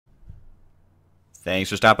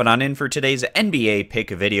Thanks for stopping on in for today's NBA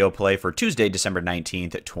pick video play for Tuesday, December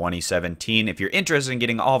 19th, 2017. If you're interested in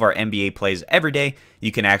getting all of our NBA plays every day,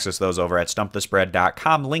 you can access those over at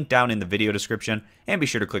stumpthespread.com, link down in the video description, and be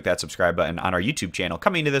sure to click that subscribe button on our YouTube channel.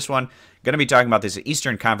 Coming into this one, going to be talking about this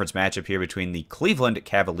Eastern Conference matchup here between the Cleveland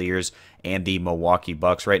Cavaliers and the Milwaukee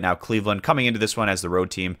Bucks. Right now, Cleveland coming into this one as the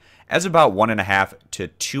road team as about 1.5 to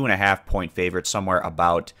 2.5 point favorites, somewhere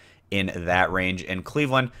about in that range. And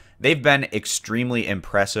Cleveland, they've been extremely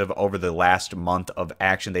impressive over the last month of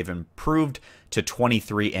action. They've improved to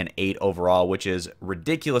 23-8 overall, which is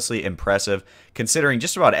ridiculously impressive considering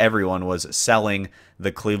just about everyone was selling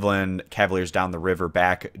the Cleveland Cavaliers down the river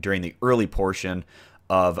back during the early portion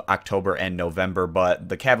of October and November. But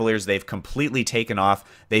the Cavaliers, they've completely taken off.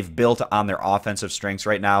 They've built on their offensive strengths.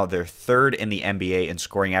 Right now, they're third in the NBA in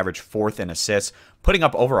scoring average, fourth in assists, putting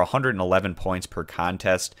up over 111 points per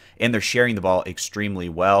contest, and they're sharing the ball extremely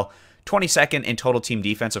well. 22nd in total team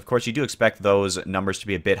defense. Of course, you do expect those numbers to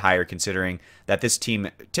be a bit higher considering that this team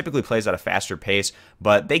typically plays at a faster pace,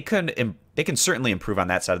 but they can certainly improve on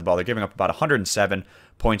that side of the ball. They're giving up about 107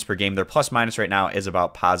 points per game. Their plus minus right now is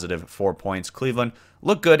about positive 4 points. Cleveland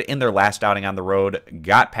looked good in their last outing on the road,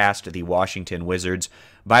 got past the Washington Wizards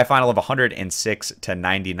by a final of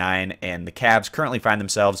 106-99, and the Cavs currently find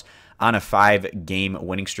themselves on a 5-game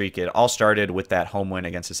winning streak. It all started with that home win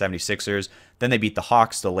against the 76ers. Then they beat the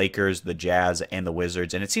Hawks, the Lakers, the Jazz, and the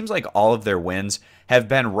Wizards. And it seems like all of their wins have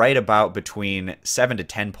been right about between 7 to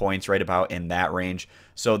 10 points, right about in that range.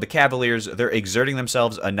 So the Cavaliers, they're exerting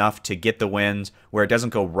themselves enough to get the wins where it doesn't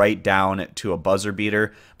go right down to a buzzer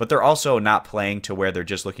beater, but they're also not playing to where they're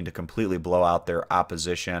just looking to completely blow out their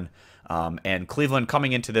opposition. And Cleveland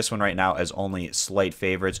coming into this one right now as only slight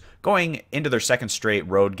favorites. Going into their second straight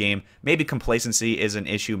road game, maybe complacency is an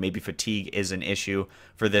issue, maybe fatigue is an issue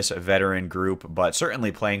for this veteran group, but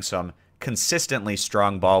certainly playing some consistently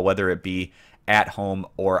strong ball, whether it be at home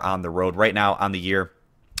or on the road. Right now on the year,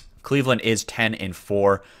 Cleveland is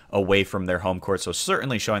 10-4 away from their home court, so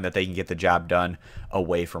certainly showing that they can get the job done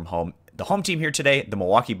away from home. The home team here today, the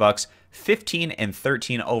Milwaukee Bucks,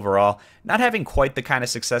 15-13 overall, not having quite the kind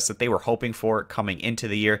of success that they were hoping for coming into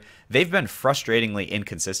the year. They've been frustratingly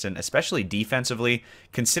inconsistent, especially defensively,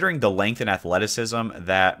 considering the length and athleticism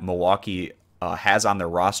that Milwaukee has on their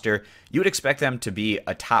roster. You would expect them to be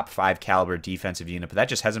a top 5 caliber defensive unit, but that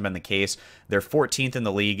just hasn't been the case. They're 14th in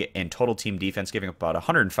the league in total team defense, giving up about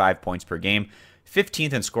 105 points per game,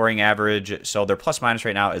 15th in scoring average, so their plus minus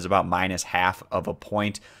right now is about minus half of a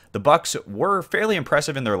point. The Bucks were fairly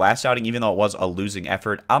impressive in their last outing, even though it was a losing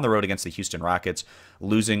effort on the road against the Houston Rockets,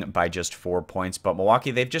 losing by just 4 points. But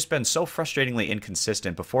Milwaukee, they've just been so frustratingly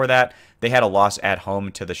inconsistent. Before that, they had a loss at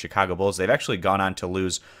home to the Chicago Bulls. They've actually gone on to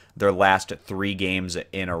lose their last 3 games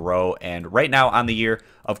in a row. And right now on the year,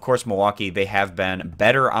 of course, Milwaukee, they have been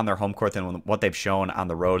better on their home court than what they've shown on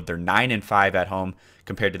the road. They're 9-5 at home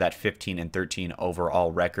compared to that 15-13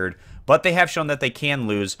 overall record. But they have shown that they can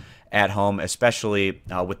lose at home, especially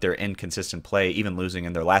with their inconsistent play, even losing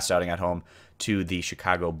in their last outing at home to the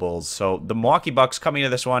Chicago Bulls. So the Milwaukee Bucks coming to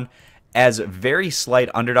this one as very slight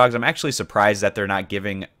underdogs. I'm actually surprised that they're not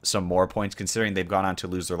giving some more points considering they've gone on to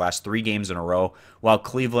lose their last 3 games in a row, while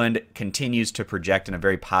Cleveland continues to project in a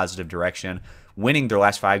very positive direction, winning their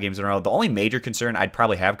last 5 games in a row. The only major concern I'd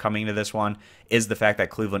probably have coming into this one is the fact that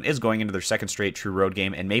Cleveland is going into their second straight true road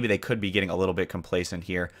game, and maybe they could be getting a little bit complacent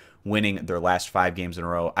here, winning their last 5 games in a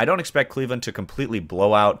row. I don't expect Cleveland to completely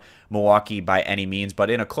blow out Milwaukee by any means, but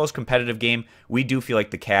in a close competitive game, we do feel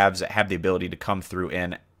like the Cavs have the ability to come through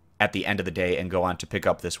in at the end of the day and go on to pick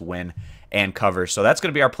up this win and cover. So that's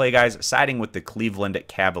going to be our play, guys, siding with the Cleveland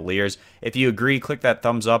Cavaliers. If you agree, click that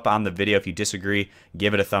thumbs up on the video. If you disagree,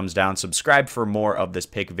 give it a thumbs down. Subscribe for more of this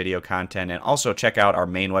pick video content, and also check out our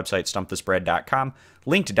main website, stumpthespread.com,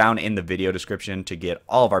 linked down in the video description to get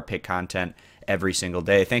all of our pick content every single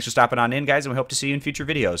day. Thanks for stopping on in, guys, and we hope to see you in future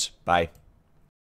videos. Bye.